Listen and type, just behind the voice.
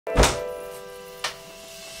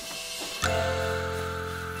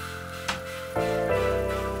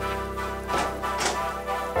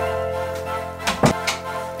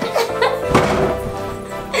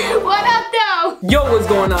Yo, what's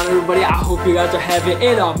going on, everybody? I hope you guys are having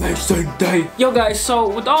an amazing day. Yo guys,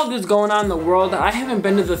 so with all this going on in the world, I haven't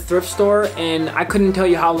been to the thrift store and I couldn't tell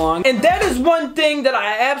you how long. And that is one thing that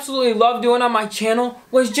I absolutely love doing on my channel,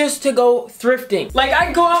 was just to go thrifting. Like,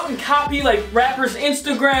 I go out and copy like rappers'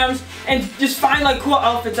 Instagrams and just find like cool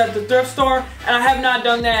outfits at the thrift store, and I have not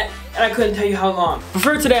done that and I couldn't tell you how long. But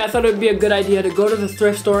for today, I thought it would be a good idea to go to the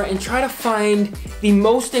thrift store and try to find the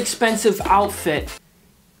most expensive outfit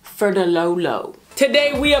for the low.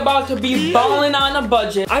 Today we about to be balling on a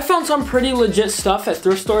budget. I found some pretty legit stuff at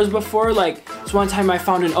thrift stores before. Like this one time I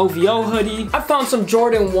found an OVO hoodie. I found some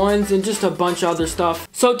Jordan 1s and just a bunch of other stuff.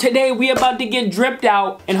 So today we about to get dripped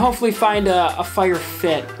out and hopefully find a fire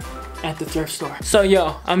fit at the thrift store. So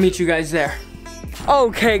yo, I'll meet you guys there.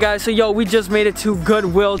 Okay guys, so yo, we just made it to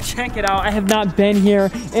Goodwill. Check it out. I have not been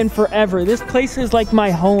here in forever. This place is like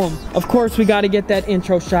my home. Of course, we got to get that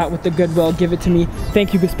intro shot with the Goodwill. Give it to me.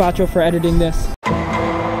 Thank you, Gazpacho, for editing this.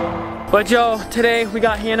 But yo, today we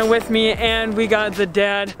got Hannah with me and we got the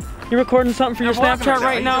dad. You recording something for your Snapchat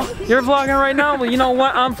right now? You're vlogging right now? Well, you know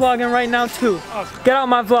what? I'm vlogging right now too. Get out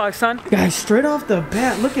my vlog, son. Guys, straight off the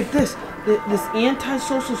bat, look at this. This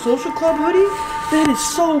anti-social social club hoodie? That is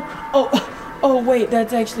so... Oh wait,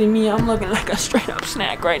 that's actually me. I'm looking like a straight up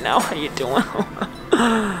snack right now. How you doing?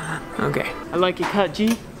 Okay. I like your cut,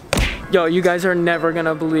 G. Yo, you guys are never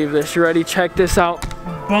gonna believe this. You ready? Check this out.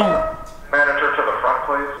 Boom. Manager to the front,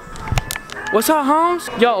 please. What's up, Holmes?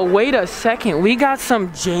 Yo, wait a second. We got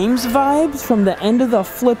some James vibes from the end of the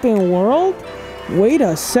flipping world? Wait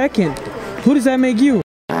a second. Who does that make you?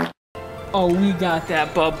 Oh, we got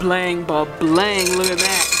that ba-blang, ba-blang. Look at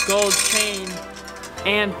that. Gold chain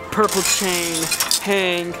and purple chain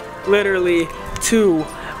hang literally to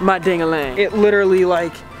my ding-a-lang. It literally,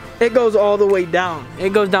 like, it goes all the way down.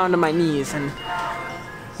 It goes down to my knees, and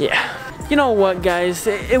yeah. You know what, guys?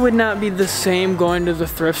 It would not be the same going to the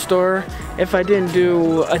thrift store if I didn't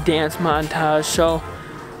do a dance montage. So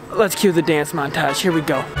let's cue the dance montage. Here we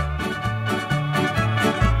go.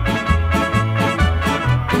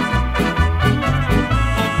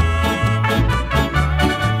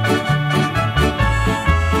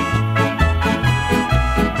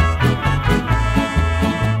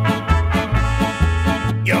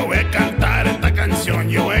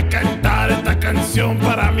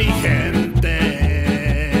 Para mi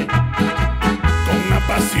gente,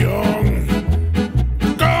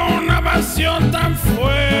 con una pasión tan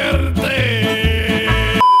fuerte.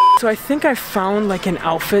 So I think I found like an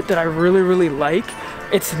outfit that I really like.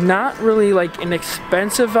 It's not really like an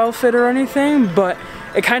expensive outfit or anything, but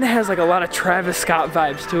it kind of has like a lot of Travis Scott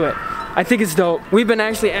vibes to it. I think it's dope. We've been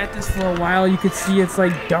actually at this for a while. You can see it's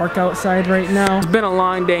like dark outside right now. It's been a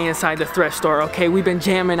long day inside the thrift store, okay? We've been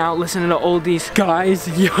jamming out, listening to oldies. Guys,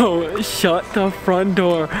 yo, shut the front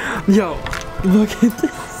door. Yo, look at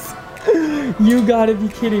this. You gotta be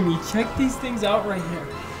kidding me. Check these things out right here.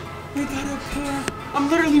 We got a pair. I'm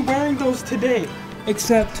literally wearing those today.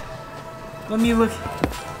 Except, let me look.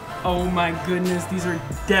 Oh my goodness, these are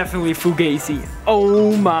definitely Fugazi.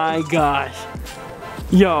 Oh my gosh.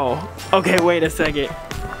 Yo, okay, wait a second.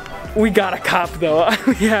 We gotta cop though.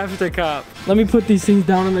 We have to cop. Let me put these things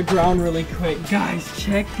down on the ground really quick. Guys,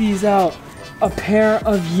 check these out. A pair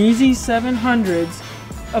of Yeezy 700s.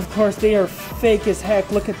 Of course, they are fake as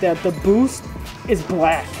heck. Look at that. The boost is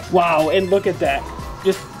black. Wow, and look at that.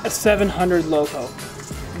 Just a 700 logo.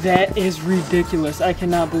 That is ridiculous. I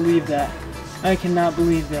cannot believe that. I cannot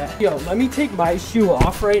believe that. Yo, let me take my shoe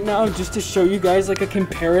off right now just to show you guys like a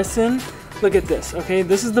comparison. Look at this, okay?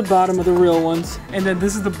 This is the bottom of the real ones, and then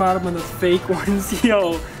this is the bottom of the fake ones.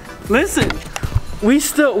 Yo, listen, we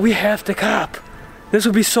have to cop. This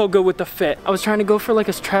would be so good with the fit. I was trying to go for like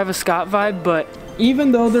a Travis Scott vibe, but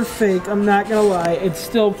even though they're fake, I'm not gonna lie, it's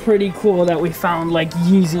still pretty cool that we found like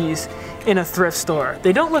Yeezys in a thrift store.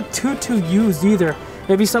 They don't look too used either.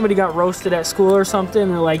 Maybe somebody got roasted at school or something.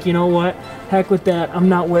 They're like, you know what? Heck with that, I'm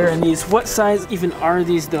not wearing these. What size even are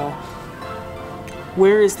these though?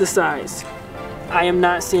 Where is the size? I am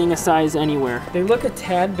not seeing a size anywhere. They look a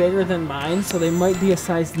tad bigger than mine, so they might be a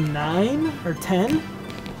size 9 or 10.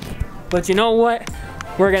 But you know what?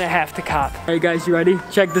 We're gonna have to cop. All right, guys, you ready?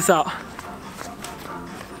 Check this out.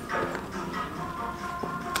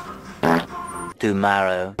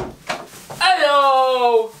 Tomorrow.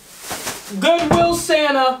 Hello! Goodwill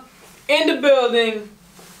Santa in the building.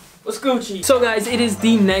 What's Gucci? So guys, it is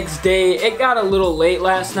the next day. It got a little late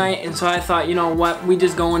last night, and so I thought, you know what, we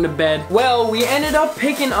just go into bed. Well, we ended up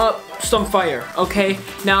picking up some fire, okay?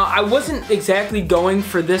 Now, I wasn't exactly going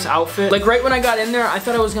for this outfit. Like, right when I got in there, I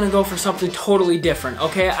thought I was gonna go for something totally different,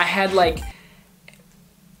 okay? I had, like,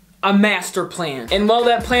 a master plan. And well,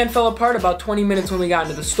 that plan fell apart about 20 minutes when we got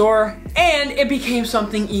into the store, and it became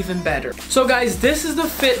something even better. So guys, this is the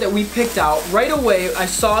fit that we picked out. Right away, I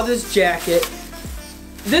saw this jacket.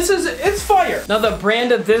 It's fire. Now the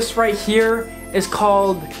brand of this right here is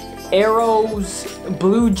called Arrows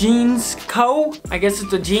Blue Jeans Co. I guess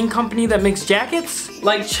it's a jean company that makes jackets.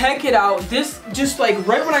 Like, check it out. This, just like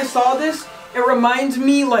right when I saw this, it reminds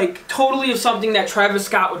me like totally of something that Travis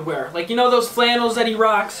Scott would wear. Like, you know those flannels that he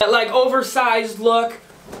rocks? That like oversized look.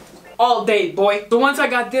 All day, boy. So once I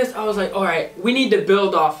got this, I was like, all right, we need to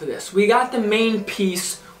build off of this. We got the main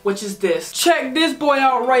piece, which is this. Check this boy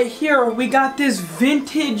out right here. We got this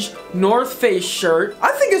vintage North Face shirt.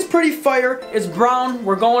 I think it's pretty fire. It's brown.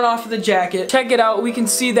 We're going off of the jacket. Check it out. We can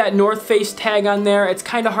see that North Face tag on there. It's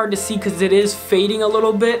kind of hard to see because it is fading a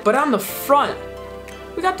little bit. But on the front,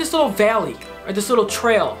 we got this little valley, or this little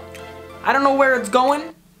trail. I don't know where it's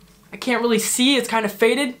going. I can't really see. It's kind of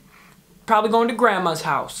faded. Probably going to grandma's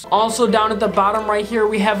house. Also down at the bottom right here,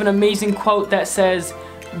 we have an amazing quote that says,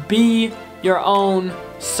 "Be your own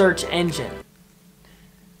search engine."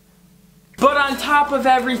 But on top of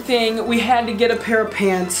everything, we had to get a pair of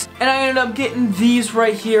pants, and I ended up getting these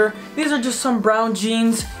right here. These are just some brown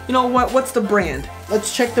jeans. You know what? What's the brand?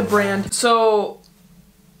 Let's check the brand. So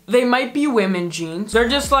they might be women jeans. They're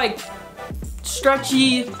just like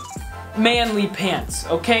stretchy, manly pants,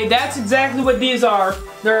 okay? That's exactly what these are.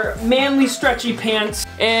 They're manly, stretchy pants.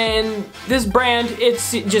 And this brand, it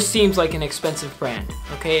just seems like an expensive brand,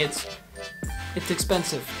 okay? It's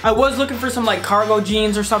expensive. I was looking for some like cargo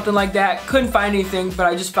jeans or something like that. Couldn't find anything, but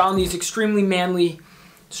I just found these extremely manly,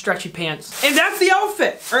 stretchy pants. And that's the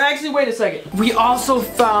outfit. Or actually, wait a second. We also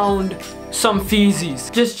found some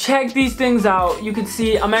Feezies. Just check these things out. You can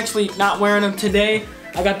see I'm actually not wearing them today.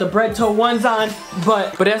 I got the bread toe ones on,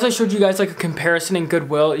 but as I showed you guys like a comparison in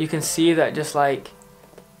Goodwill, you can see that just like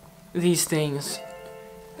these things,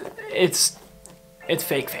 it's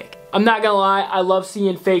fake. I'm not gonna lie, I love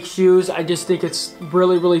seeing fake shoes. I just think it's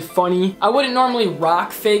really, really funny. I wouldn't normally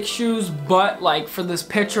rock fake shoes, but like for this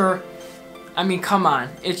picture, I mean, come on,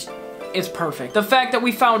 it's perfect. The fact that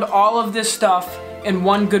we found all of this stuff in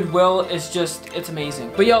one Goodwill is just, it's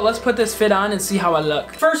amazing. But yo, let's put this fit on and see how I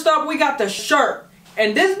look. First up, we got the shirt.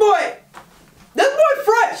 And this boy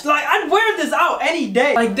fresh. Like, I'd wear this out any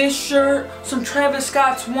day. Like this shirt, some Travis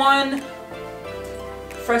Scott's one.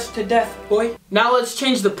 Fresh to death, boy. Now let's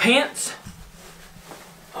change the pants.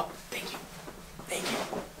 Oh, thank you.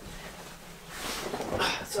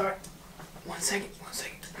 Sorry. One second.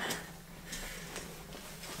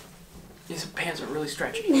 These pants are really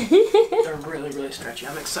stretchy. They're really, really stretchy.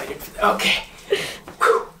 I'm excited for that. Okay.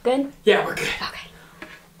 Whew. Good? Yeah, we're good. Okay.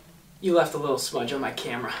 You left a little smudge on my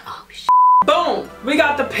camera. Oh, shit. Boom! We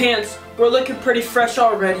got the pants. We're looking pretty fresh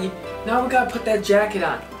already. Now we gotta put that jacket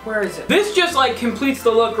on. Where is it? This just like completes the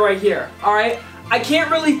look right here. Alright? I can't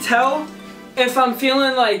really tell if I'm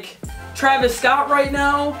feeling like Travis Scott right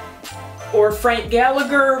now or Frank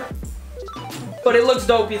Gallagher, but it looks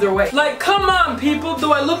dope either way. Like, come on, people.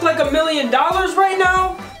 Do I look like $1 million right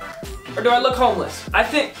now? Or do I look homeless? I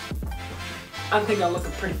think I'm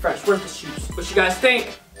looking pretty fresh. Where's the shoes? What you guys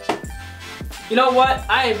think? You know what?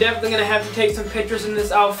 I am definitely gonna have to take some pictures in this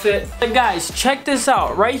outfit. But guys, check this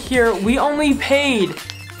out. Right here, we only paid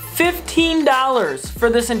 $15 for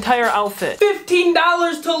this entire outfit.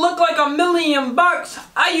 $15 to look like $1 million bucks.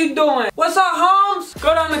 How you doing? What's up, Holmes?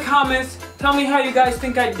 Go down in the comments. Tell me how you guys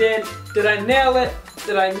think I did. Did I nail it?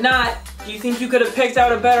 Did I not? Do you think you could have picked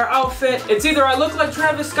out a better outfit? It's either I look like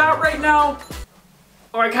Travis Scott right now,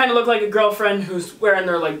 or I kind of look like a girlfriend who's wearing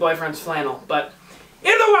their like boyfriend's flannel. But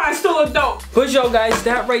either way, I still look dope. But yo guys,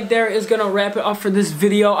 that right there is gonna wrap it up for this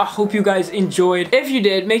video. I hope you guys enjoyed. If you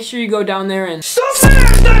did, make sure you go down there and smash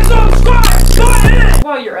that subscribe button!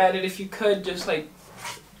 While you're at it, if you could just like,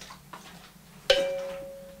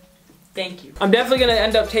 thank you. I'm definitely gonna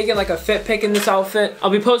end up taking like a fit pic in this outfit. I'll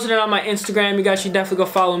be posting it on my Instagram. You guys should definitely go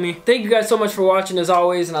follow me. Thank you guys so much for watching as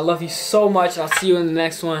always, and I love you so much. I'll see you in the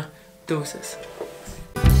next one. Deuces.